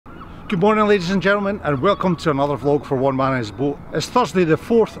Good morning ladies and gentlemen, and welcome to another vlog for One Man and His Boat. It's Thursday the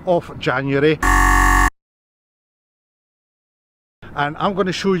 4th of January and I'm going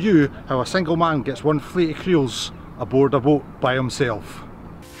to show you how a single man gets one fleet of creels aboard a boat by himself.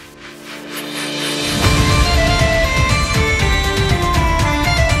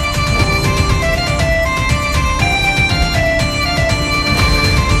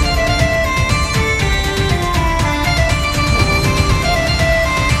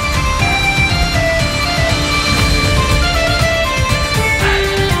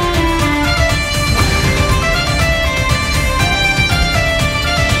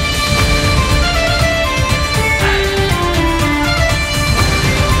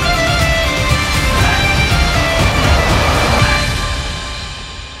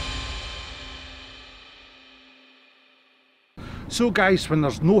 So guys, when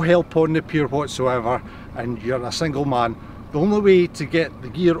there's no help on the pier whatsoever and you're a single man, the only way to get the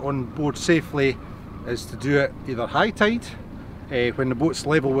gear on board safely is to do it either high tide, when the boat's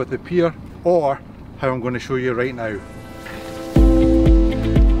level with the pier, or how I'm going to show you right now.